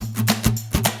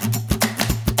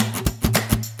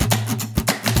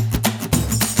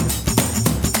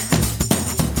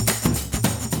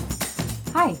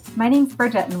My name's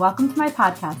Bridget, and welcome to my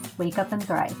podcast, Wake Up and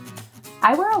Thrive.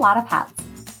 I wear a lot of hats,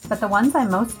 but the ones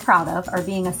I'm most proud of are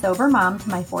being a sober mom to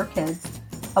my 4 kids,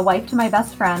 a wife to my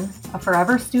best friend, a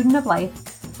forever student of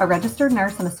life, a registered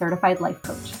nurse, and a certified life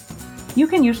coach. You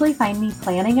can usually find me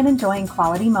planning and enjoying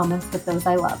quality moments with those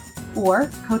I love, or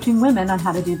coaching women on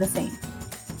how to do the same.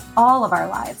 All of our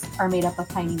lives are made up of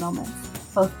tiny moments,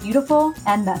 both beautiful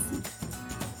and messy.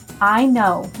 I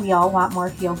know we all want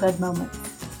more feel-good moments,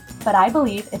 but I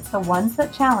believe it's the ones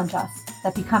that challenge us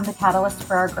that become the catalyst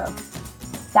for our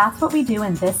growth. That's what we do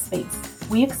in this space.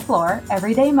 We explore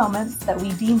everyday moments that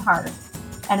we deem hard,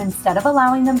 and instead of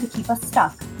allowing them to keep us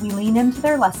stuck, we lean into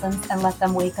their lessons and let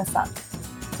them wake us up.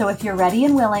 So if you're ready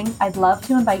and willing, I'd love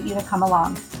to invite you to come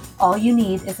along. All you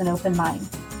need is an open mind.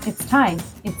 It's time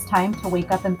to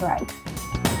wake up and thrive.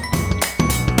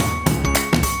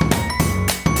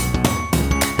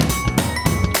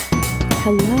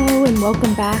 Hello and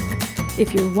welcome back.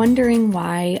 If you're wondering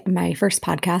why my first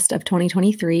podcast of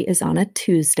 2023 is on a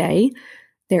Tuesday,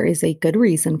 there is a good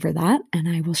reason for that, and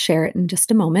I will share it in just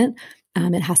a moment.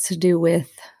 It has to do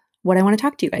with what I want to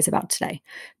talk to you guys about today.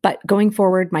 But going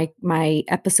forward, my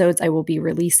episodes, I will be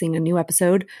releasing a new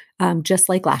episode just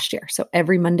like last year. So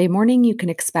every Monday morning, you can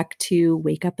expect to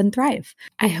wake up and thrive.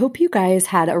 I hope you guys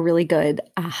had a really good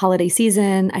holiday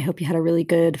season. I hope you had a really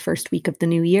good first week of the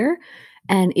new year.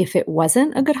 And if it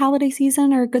wasn't a good holiday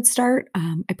season or a good start,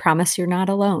 I promise you're not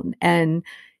alone. And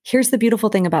here's the beautiful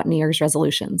thing about New Year's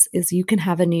resolutions is you can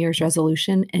have a New Year's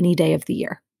resolution any day of the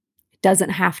year. It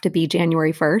doesn't have to be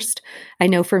January 1st. I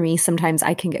know for me, sometimes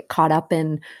I can get caught up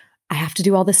in, I have to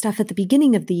do all this stuff at the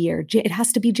beginning of the year. It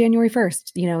has to be January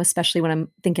 1st, especially when I'm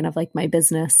thinking of like my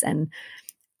business and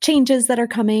changes that are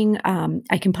coming.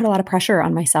 I can put a lot of pressure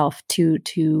on myself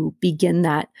to begin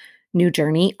that new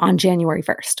journey on January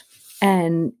 1st.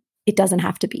 And it doesn't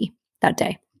have to be that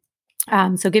day.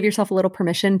 So give yourself a little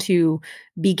permission to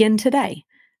begin today,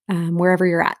 wherever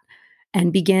you're at,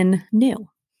 and begin new,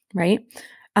 right?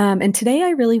 And today I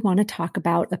really want to talk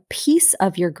about a piece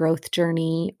of your growth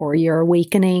journey or your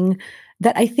awakening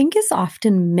that I think is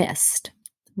often missed,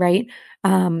 right?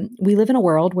 We live in a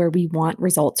world where we want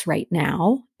results right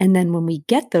now. And then when we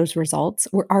get those results,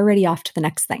 we're already off to the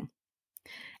next thing.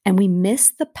 And we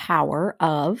miss the power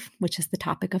of, which is the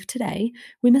topic of today,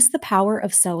 we miss the power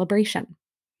of celebration,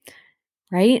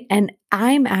 right? And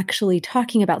I'm actually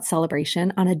talking about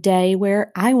celebration on a day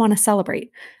where I want to celebrate.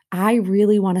 I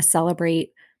really want to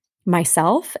celebrate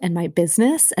myself and my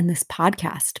business and this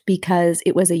podcast because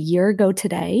it was a year ago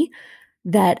today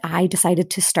that I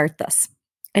decided to start this.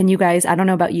 And you guys, I don't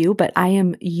know about you, but I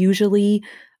am usually,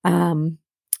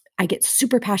 I get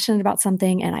super passionate about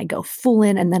something and I go full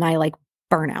in and then I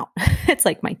burn out. It's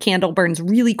like my candle burns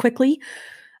really quickly,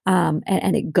 and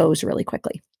it goes really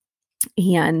quickly.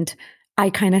 And I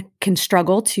kind of can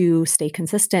struggle to stay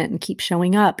consistent and keep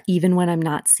showing up, even when I'm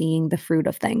not seeing the fruit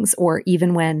of things, or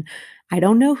even when I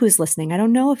don't know who's listening. I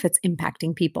don't know if it's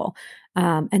impacting people.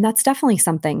 And that's definitely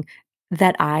something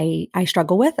that I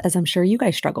struggle with, as I'm sure you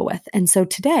guys struggle with. And so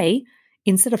today,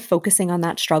 instead of focusing on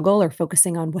that struggle or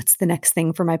focusing on what's the next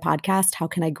thing for my podcast, how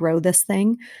can I grow this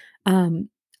thing?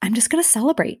 I'm just going to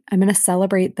celebrate. I'm going to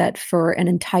celebrate that for an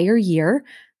entire year,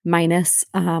 minus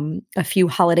a few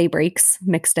holiday breaks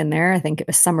mixed in there. I think it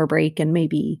was summer break and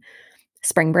maybe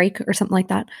spring break or something like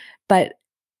that. But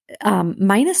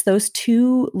minus those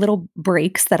 2 little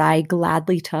breaks that I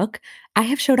gladly took, I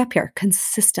have showed up here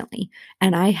consistently.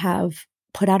 And I have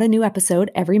put out a new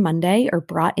episode every Monday or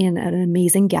brought in an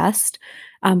amazing guest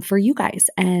for you guys.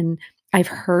 And I've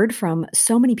heard from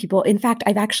so many people. In fact,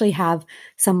 I've actually have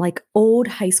some old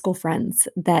high school friends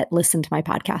that listen to my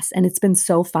podcast. And it's been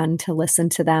so fun to listen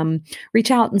to them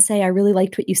reach out and say, I really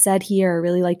liked what you said here. I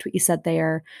really liked what you said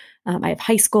there. I have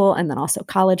high school and then also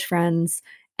college friends.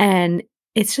 And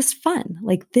it's just fun.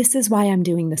 This is why I'm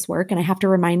doing this work. And I have to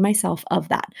remind myself of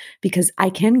that because I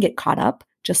can get caught up,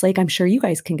 just like I'm sure you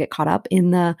guys can get caught up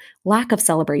in the lack of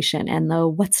celebration and the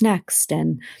what's next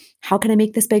and how can I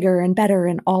make this bigger and better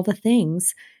and all the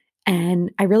things.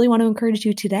 And I really want to encourage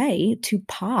you today to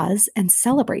pause and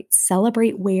celebrate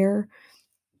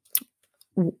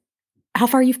how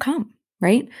far you've come,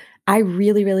 right? I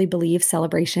really, really believe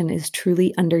celebration is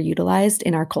truly underutilized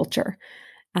in our culture.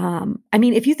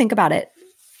 If you think about it,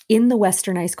 in the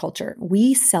westernized culture,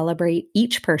 we celebrate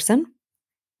each person,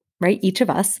 right? Each of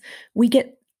us, we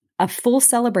get a full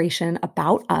celebration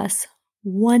about us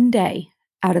one day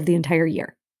out of the entire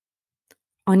year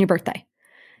on your birthday.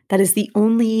 That is the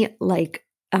only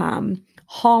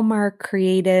hallmark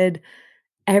created.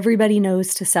 Everybody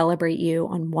knows to celebrate you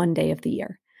on one day of the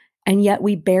year. And yet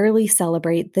we barely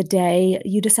celebrate the day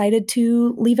you decided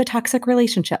to leave a toxic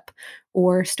relationship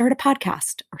or start a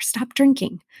podcast or stop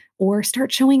drinking or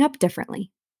start showing up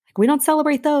differently. Like we don't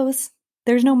celebrate those.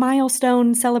 There's no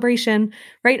milestone celebration,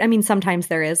 right? I mean, sometimes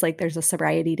there is, like there's a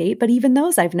sobriety date, but even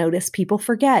those I've noticed people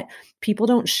forget. People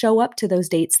don't show up to those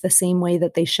dates the same way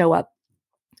that they show up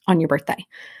on your birthday.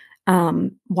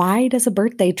 Why does a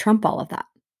birthday trump all of that?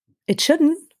 It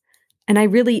shouldn't. And I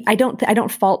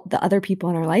don't fault the other people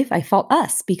in our life. I fault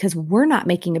us because we're not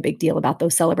making a big deal about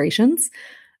those celebrations.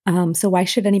 So why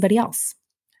should anybody else?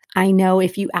 I know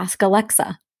if you ask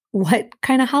Alexa, what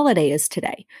kind of holiday is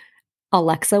today?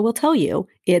 Alexa will tell you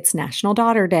it's National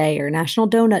Daughter Day or National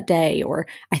Donut Day, or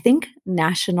I think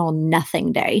National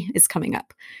Nothing Day is coming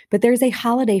up. But there's a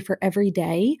holiday for every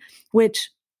day, which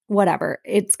whatever.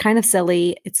 It's kind of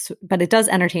silly. But it does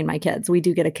entertain my kids. We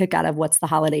do get a kick out of what's the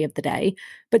holiday of the day.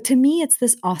 But to me, it's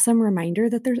this awesome reminder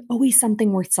that there's always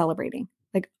something worth celebrating.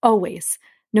 Like always,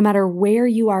 no matter where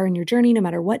you are in your journey, no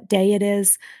matter what day it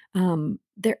is,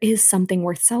 there is something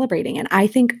worth celebrating. And I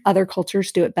think other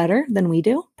cultures do it better than we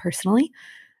do personally.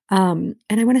 And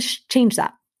I want to change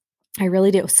that. I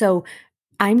really do. So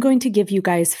I'm going to give you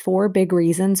guys 4 big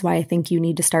reasons why I think you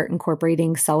need to start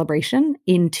incorporating celebration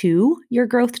into your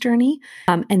growth journey.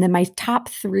 And then my top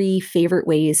 3 favorite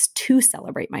ways to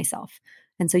celebrate myself.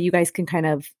 And so you guys can kind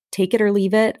of take it or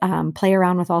leave it, play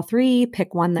around with all 3,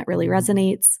 pick one that really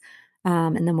resonates,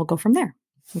 and then we'll go from there.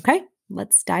 Okay,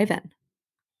 let's dive in.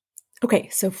 Okay,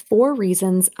 so 4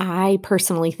 reasons I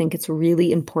personally think it's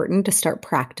really important to start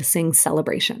practicing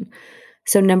celebration.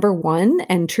 So, number 1,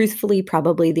 and truthfully,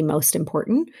 probably the most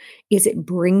important, is it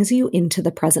brings you into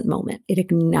the present moment. It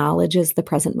acknowledges the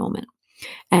present moment.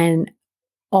 And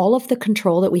all of the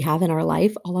control that we have in our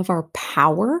life, all of our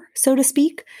power, so to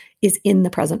speak, is in the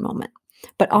present moment.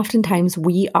 But oftentimes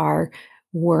we are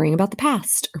worrying about the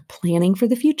past or planning for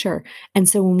the future. And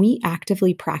so when we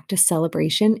actively practice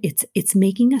celebration, it's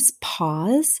making us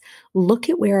pause, look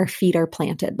at where our feet are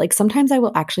planted. Like sometimes I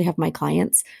will actually have my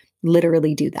clients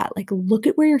literally do that. Like look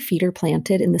at where your feet are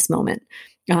planted in this moment.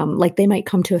 Like they might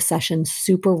come to a session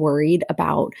super worried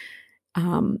about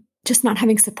just not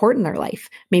having support in their life.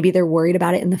 Maybe they're worried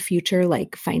about it in the future,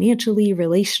 like financially,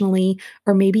 relationally,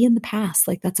 or maybe in the past,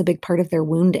 like that's a big part of their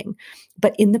wounding.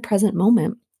 But in the present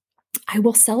moment, I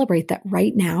will celebrate that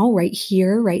right now, right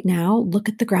here, right now. Look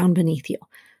at the ground beneath you.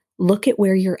 Look at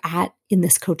where you're at in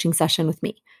this coaching session with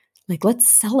me. Like,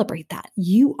 let's celebrate that.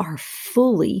 You are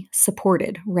fully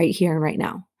supported right here and right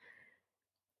now.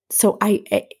 So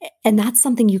and that's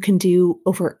something you can do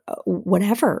over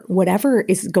whatever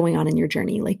is going on in your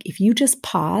journey. Like if you just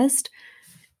paused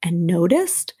and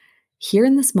noticed here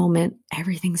in this moment,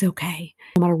 everything's okay.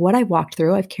 No matter what I've walked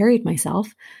through, I've carried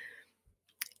myself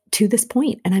to this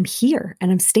point and I'm here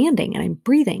and I'm standing and I'm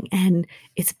breathing and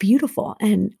it's beautiful.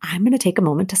 And I'm going to take a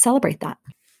moment to celebrate that.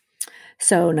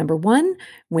 So, number 1,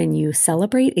 when you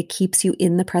celebrate, it keeps you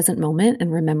in the present moment.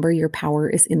 And remember, your power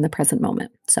is in the present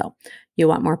moment. So, you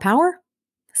want more power?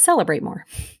 Celebrate more.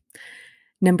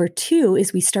 Number 2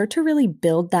 is we start to really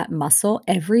build that muscle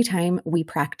every time we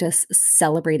practice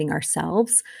celebrating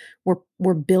ourselves.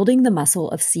 We're building the muscle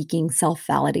of seeking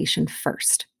self-validation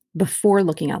first before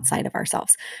looking outside of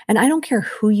ourselves. And I don't care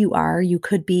who you are. You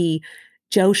could be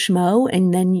Joe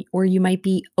Schmo or you might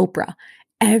be Oprah.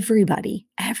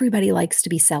 Everybody likes to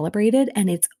be celebrated. And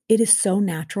it is so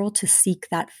natural to seek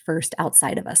that first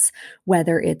outside of us,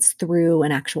 whether it's through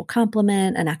an actual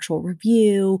compliment, an actual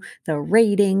review, the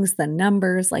ratings, the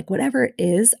numbers, like whatever it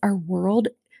is, our world,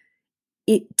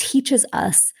 it teaches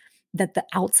us that the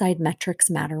outside metrics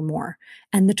matter more.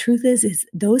 And the truth is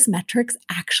those metrics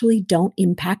actually don't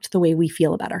impact the way we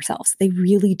feel about ourselves. They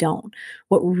really don't.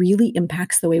 What really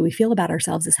impacts the way we feel about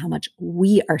ourselves is how much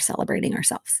we are celebrating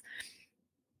ourselves.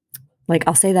 Like,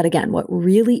 I'll say that again. What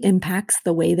really impacts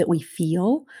the way that we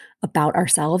feel about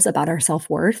ourselves, about our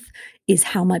self-worth, is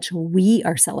how much we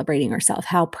are celebrating ourselves,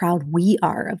 how proud we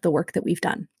are of the work that we've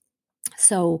done.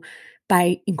 So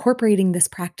by incorporating this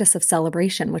practice of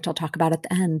celebration, which I'll talk about at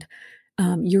the end,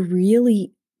 you're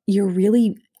really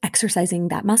exercising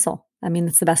that muscle. I mean,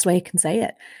 that's the best way I can say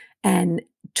it. And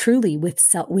truly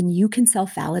when you can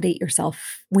self-validate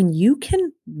yourself, when you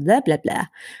can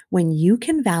when you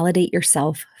can validate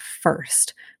yourself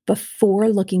first before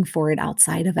looking for it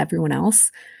outside of everyone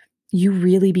else, you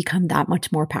really become that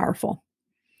much more powerful.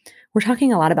 We're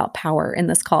talking a lot about power in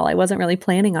this call. I wasn't really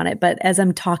planning on it, but as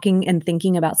I'm talking and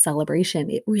thinking about celebration,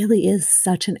 it really is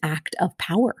such an act of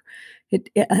power.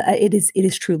 It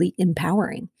is truly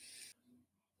empowering.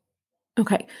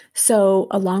 Okay, so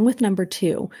along with number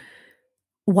 2,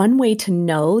 one way to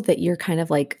know that you're kind of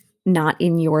like not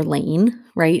in your lane,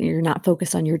 right? You're not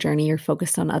focused on your journey, you're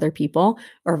focused on other people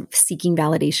or seeking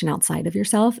validation outside of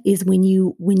yourself, is when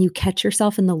you catch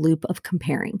yourself in the loop of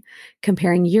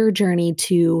comparing your journey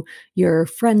to your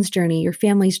friend's journey, your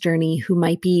family's journey, who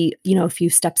might be, a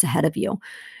few steps ahead of you.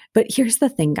 But here's the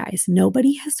thing, guys,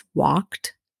 nobody has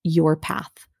walked your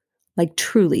path. Like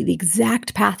truly the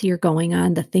exact path you're going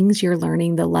on, the things you're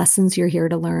learning, the lessons you're here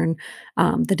to learn,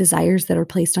 the desires that are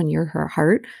placed on your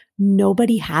heart.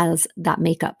 Nobody has that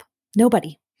makeup.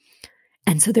 Nobody.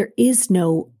 And so there is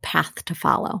no path to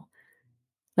follow.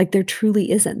 Like there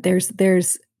truly isn't.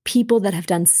 There's people that have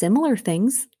done similar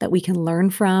things that we can learn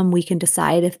from. We can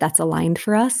decide if that's aligned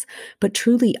for us, but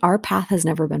truly our path has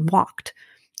never been walked.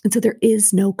 And so there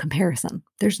is no comparison.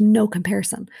 There's no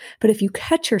comparison. But if you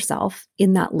catch yourself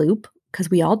in that loop, because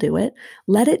we all do it,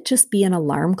 let it just be an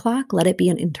alarm clock. Let it be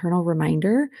an internal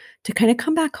reminder to kind of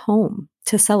come back home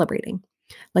to celebrating.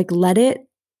 Like let it,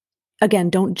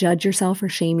 again, don't judge yourself or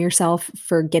shame yourself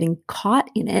for getting caught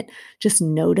in it. Just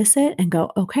notice it and go,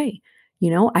 okay,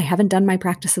 I haven't done my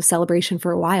practice of celebration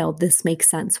for a while. This makes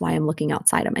sense why I'm looking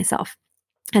outside of myself.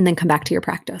 And then come back to your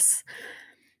practice.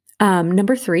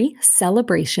 Number 3,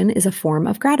 celebration is a form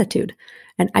of gratitude.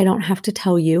 And I don't have to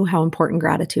tell you how important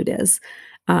gratitude is.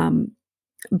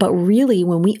 But really,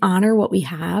 when we honor what we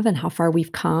have and how far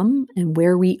we've come and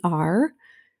where we are,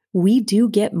 we do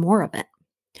get more of it.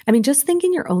 I mean, just think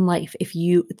in your own life. If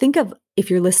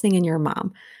you're listening and you're a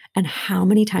mom and how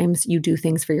many times you do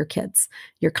things for your kids,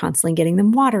 you're constantly getting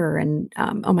them water. And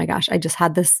oh my gosh, I just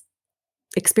had this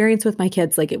experience with my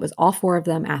kids. Like it was all 4 of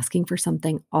them asking for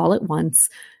something all at once,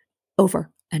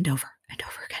 over and over and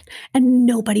over again. And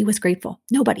nobody was grateful.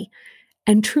 Nobody.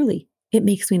 And truly, it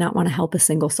makes me not want to help a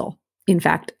single soul. In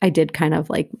fact, I did kind of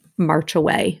like march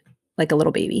away like a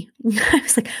little baby. I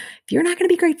was like, if you're not going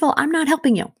to be grateful, I'm not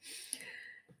helping you.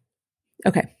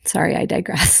 Okay, sorry, I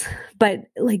digress. But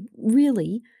like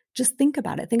really, just think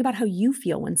about it. Think about how you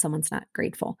feel when someone's not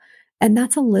grateful. And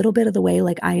that's a little bit of the way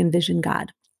like I envision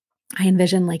God. I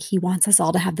envision like he wants us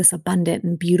all to have this abundant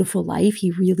and beautiful life.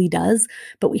 He really does.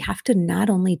 But we have to not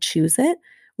only choose it,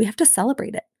 we have to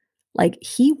celebrate it. Like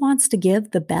he wants to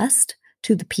give the best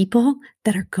to the people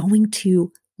that are going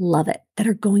to love it, that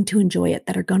are going to enjoy it,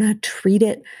 that are going to treat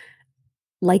it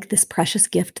like this precious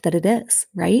gift that it is,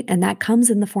 right? And that comes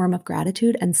in the form of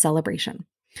gratitude and celebration.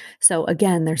 So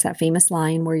again, there's that famous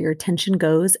line where your attention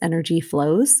goes, energy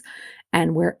flows,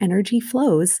 and where energy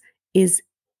flows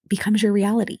becomes your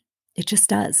reality. It just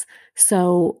does.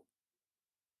 So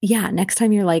yeah, next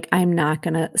time you're like, I'm not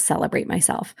going to celebrate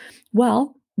myself.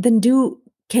 Well, then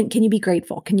can you be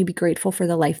grateful? Can you be grateful for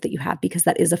the life that you have? Because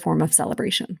that is a form of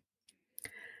celebration.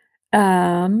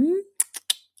 Let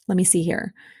me see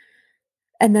here.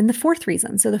 And then the 4th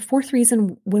reason. So the 4th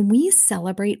reason, when we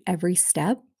celebrate every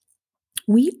step,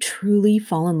 we truly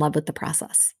fall in love with the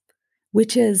process,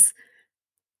 which is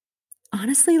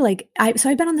honestly like, I've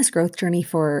been on this growth journey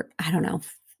for, I don't know,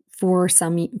 for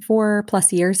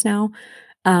 4+ years now.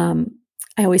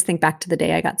 I always think back to the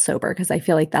day I got sober because I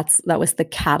feel like that was the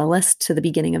catalyst to the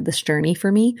beginning of this journey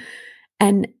for me.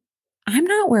 And I'm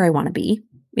not where I want to be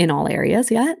in all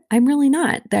areas yet. I'm really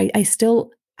not. I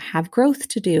still have growth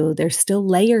to do. There's still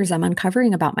layers I'm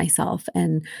uncovering about myself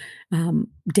and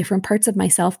different parts of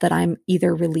myself that I'm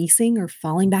either releasing or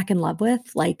falling back in love with.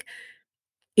 Like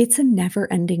it's a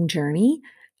never-ending journey.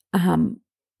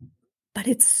 But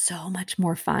it's so much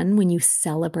more fun when you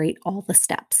celebrate all the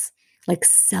steps. Like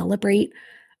celebrate,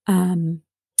 how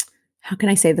can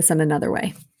I say this in another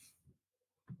way?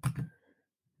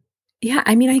 Yeah,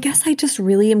 I mean, I guess I just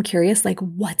really am curious, like,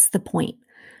 what's the point?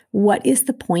 What is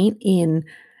the point in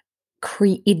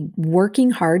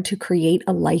working hard to create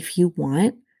a life you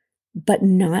want, but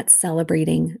not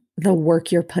celebrating the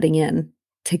work you're putting in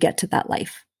to get to that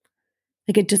life?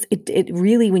 Like it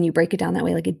really, when you break it down that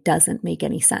way, like it doesn't make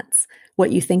any sense.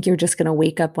 What you think you're just going to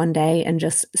wake up one day and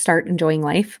just start enjoying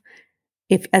life.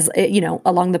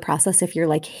 Along the process, if you're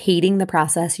like hating the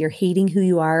process, you're hating who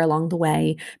you are along the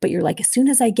way, but you're like, as soon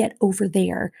as I get over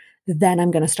there, then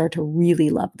I'm going to start to really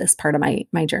love this part of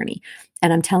my journey.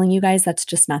 And I'm telling you guys, that's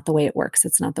just not the way it works.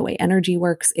 It's not the way energy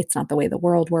works. It's not the way the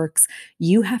world works.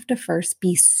 You have to first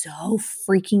be so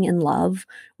freaking in love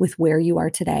with where you are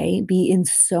today, be in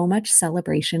so much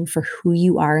celebration for who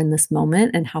you are in this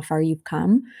moment and how far you've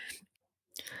come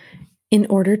in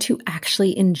order to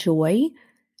actually enjoy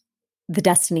the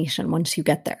destination once you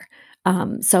get there.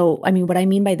 So, I mean, what I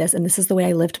mean by this, and this is the way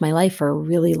I lived my life for a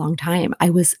really long time, I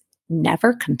was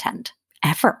never content,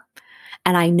 ever.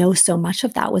 And I know so much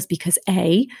of that was because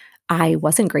I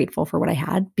wasn't grateful for what I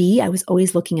had. B, I was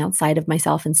always looking outside of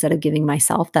myself instead of giving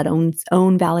myself that own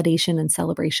validation and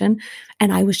celebration.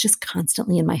 And I was just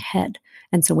constantly in my head.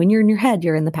 And so when you're in your head,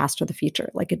 you're in the past or the future.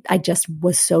 I just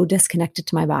was so disconnected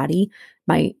to my body,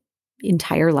 my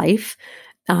entire life,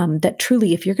 that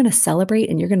truly, if you're going to celebrate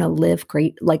and you're going to live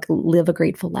great, like live a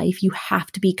grateful life, you have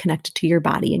to be connected to your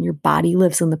body, and your body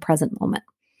lives in the present moment.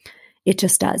 It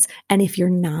just does. And if you're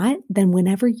not, then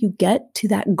whenever you get to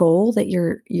that goal that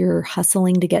you're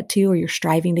hustling to get to, or you're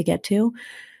striving to get to,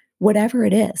 whatever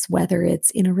it is, whether it's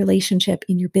in a relationship,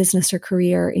 in your business or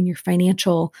career, in your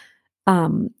financial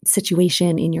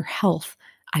situation, in your health,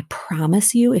 I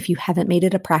promise you, if you haven't made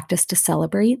it a practice to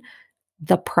celebrate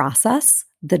the process,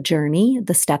 the journey,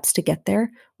 the steps to get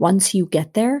there, once you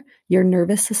get there, your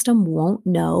nervous system won't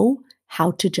know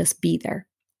how to just be there.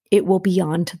 It will be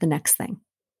on to the next thing,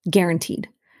 guaranteed.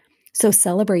 So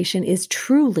celebration is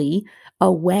truly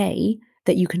a way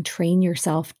that you can train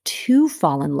yourself to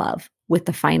fall in love with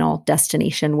the final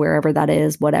destination, wherever that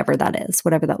is, whatever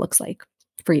that looks like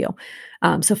for you.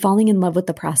 So falling in love with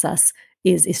the process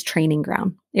is training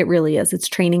ground. It really is. It's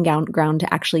training ground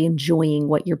to actually enjoying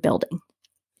what you're building.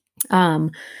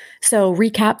 So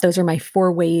recap, those are my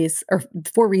 4 ways or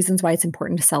 4 reasons why it's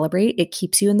important to celebrate. It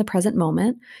keeps you in the present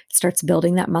moment. It starts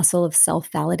building that muscle of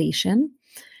self-validation.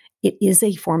 It is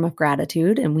a form of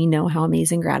gratitude, and we know how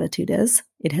amazing gratitude is.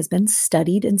 It has been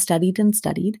studied and studied and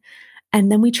studied.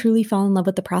 And then we truly fall in love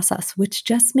with the process, which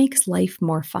just makes life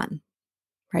more fun,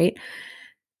 right?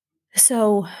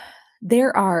 So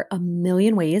there are a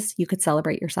million ways you could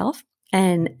celebrate yourself,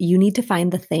 and you need to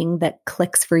find the thing that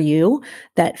clicks for you,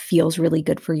 that feels really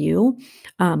good for you.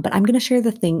 But I'm going to share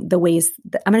I'm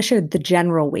going to share the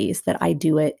general ways that I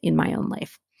do it in my own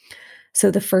life.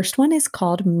 So the first one is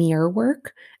called mirror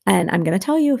work. And I'm going to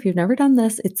tell you, if you've never done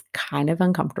this, it's kind of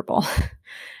uncomfortable.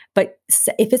 But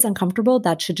if it's uncomfortable,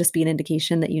 that should just be an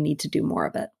indication that you need to do more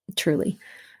of it, truly.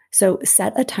 So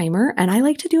set a timer. And I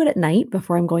like to do it at night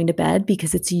before I'm going to bed,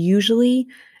 because it's usually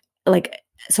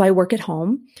so I work at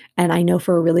home, and I know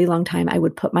for a really long time I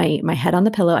would put my head on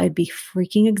the pillow. I'd be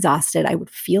freaking exhausted. I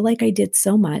would feel like I did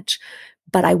so much,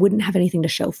 but I wouldn't have anything to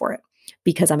show for it.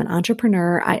 Because I'm an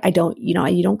entrepreneur, I don't,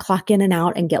 you don't clock in and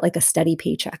out and get like a steady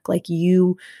paycheck.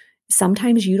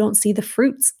 Sometimes you don't see the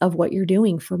fruits of what you're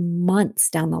doing for months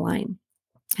down the line.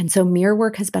 And so mirror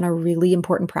work has been a really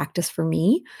important practice for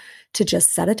me, to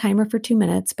just set a timer for 2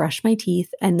 minutes, brush my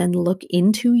teeth, and then look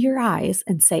into your eyes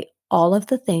and say all of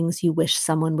the things you wish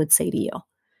someone would say to you.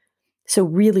 So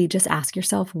really just ask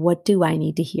yourself, what do I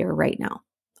need to hear right now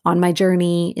on my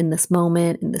journey, in this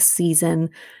moment, in this season?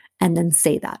 And then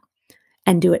say that.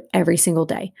 And do it every single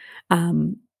day.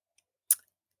 Okay.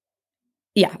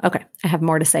 I have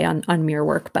more to say on mirror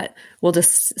work, but we'll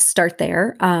just start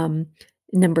there.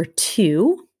 Number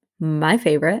 2, my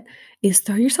favorite, is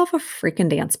throw yourself a freaking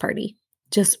dance party.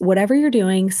 Just whatever you're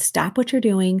doing, stop what you're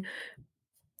doing,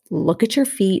 look at your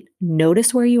feet,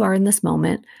 notice where you are in this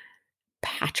moment,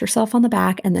 pat yourself on the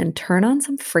back, and then turn on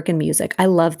some freaking music. I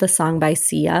love the song by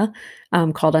Sia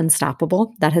called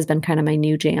Unstoppable. That has been kind of my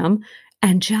new jam.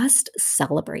 And just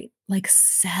celebrate,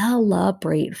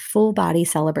 celebrate, full body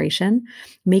celebration.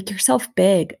 Make yourself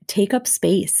big, take up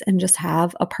space, and just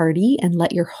have a party and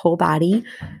let your whole body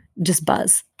just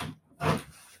buzz.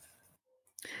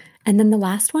 And then the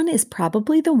last one is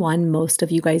probably the one most of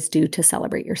you guys do to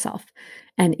celebrate yourself.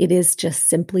 And it is just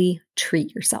simply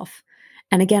treat yourself.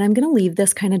 And again, I'm going to leave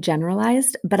this kind of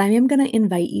generalized, but I am going to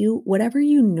invite you, whatever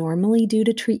you normally do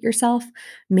to treat yourself,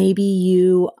 maybe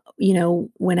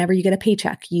whenever you get a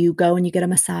paycheck, you go and you get a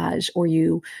massage, or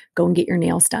you go and get your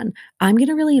nails done. I'm going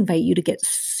to really invite you to get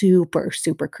super,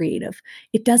 super creative.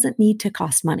 It doesn't need to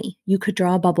cost money. You could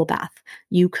draw a bubble bath.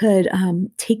 You could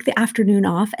take the afternoon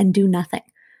off and do nothing.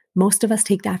 Most of us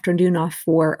take the afternoon off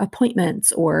for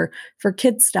appointments or for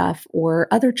kids stuff or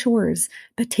other chores,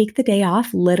 but take the day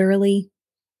off literally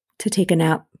to take a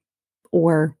nap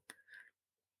or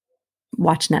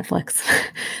watch Netflix.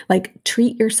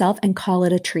 Treat yourself and call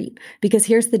it a treat. Because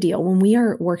here's the deal. When we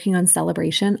are working on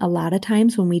celebration, a lot of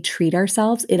times when we treat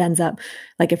ourselves, it ends up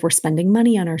if we're spending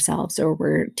money on ourselves, or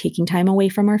we're taking time away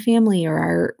from our family or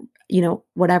our,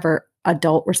 whatever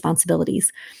adult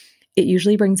responsibilities, it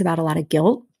usually brings about a lot of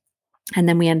guilt. And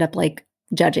then we end up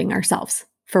judging ourselves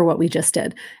for what we just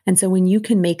did. And so when you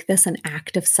can make this an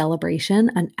act of celebration,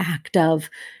 an act of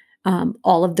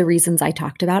all of the reasons I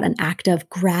talked about, an act of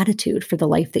gratitude for the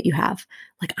life that you have.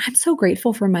 I'm so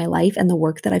grateful for my life and the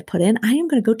work that I've put in. I am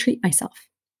going to go treat myself,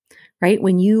 right?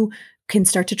 When you can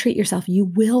start to treat yourself, you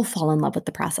will fall in love with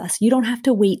the process. You don't have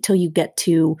to wait till you get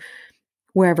to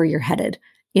wherever you're headed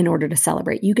in order to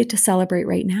celebrate. You get to celebrate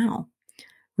right now.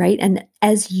 right? And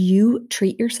as you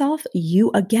treat yourself,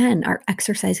 you again are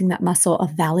exercising that muscle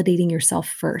of validating yourself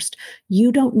first.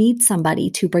 You don't need somebody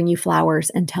to bring you flowers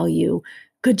and tell you,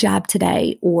 good job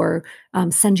today, or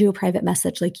send you a private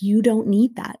message. Like, you don't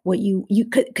need that.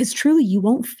 Because truly you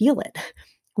won't feel it.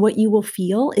 What you will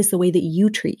feel is the way that you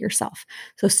treat yourself.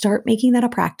 So start making that a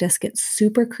practice, get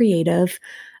super creative.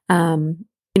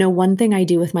 One thing I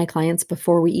do with my clients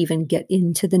before we even get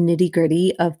into the nitty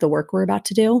gritty of the work we're about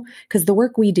to do, because the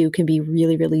work we do can be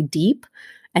really, really deep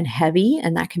and heavy,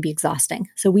 and that can be exhausting.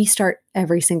 So we start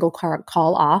every single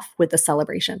call off with a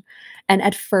celebration. And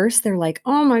at first they're like,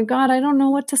 oh my God, I don't know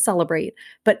what to celebrate.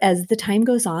 But as the time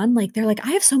goes on, like they're like,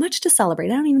 I have so much to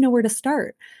celebrate. I don't even know where to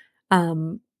start.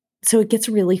 So it gets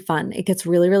really fun. It gets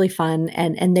really, really fun.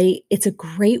 And it's a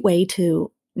great way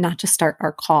to not just start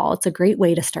our call. It's a great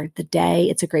way to start the day.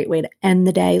 It's a great way to end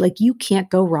the day. Like, you can't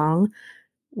go wrong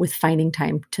with finding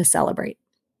time to celebrate.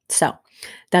 So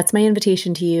that's my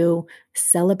invitation to you.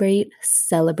 Celebrate,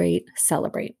 celebrate,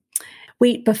 celebrate.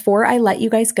 Wait, before I let you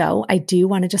guys go, I do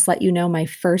want to just let you know my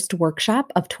first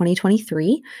workshop of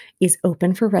 2023 is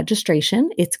open for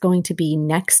registration. It's going to be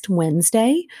next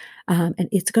Wednesday, and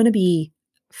it's going to be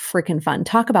freaking fun.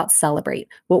 Talk about celebrate.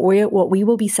 What we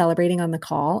will be celebrating on the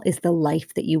call is the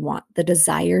life that you want, the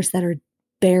desires that are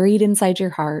buried inside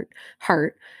your heart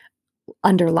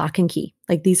under lock and key.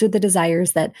 Like, these are the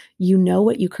desires that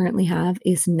what you currently have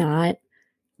is not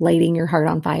lighting your heart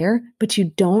on fire, but you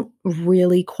don't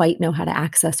really quite know how to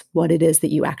access what it is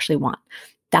that you actually want.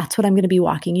 That's what I'm going to be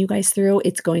walking you guys through.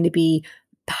 It's going to be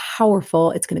powerful.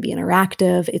 It's going to be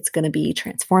interactive. It's going to be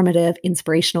transformative,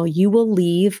 inspirational. You will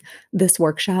leave this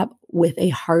workshop with a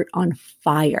heart on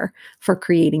fire for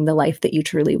creating the life that you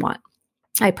truly want.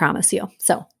 I promise you.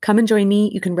 So come and join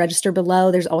me. You can register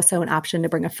below. There's also an option to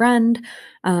bring a friend.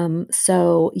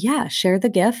 So yeah, share the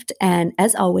gift. And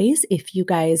as always, if you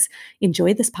guys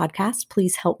enjoyed this podcast,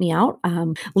 please help me out.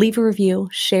 Leave a review,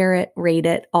 share it, rate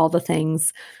it, all the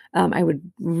things. I would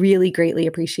really greatly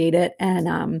appreciate it.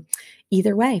 And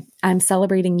either way, I'm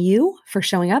celebrating you for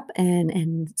showing up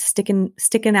and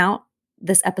sticking out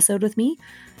this episode with me.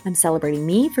 I'm celebrating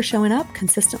me for showing up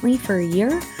consistently for a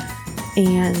year.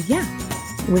 And yeah,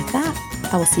 with that,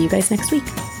 I will see you guys next week.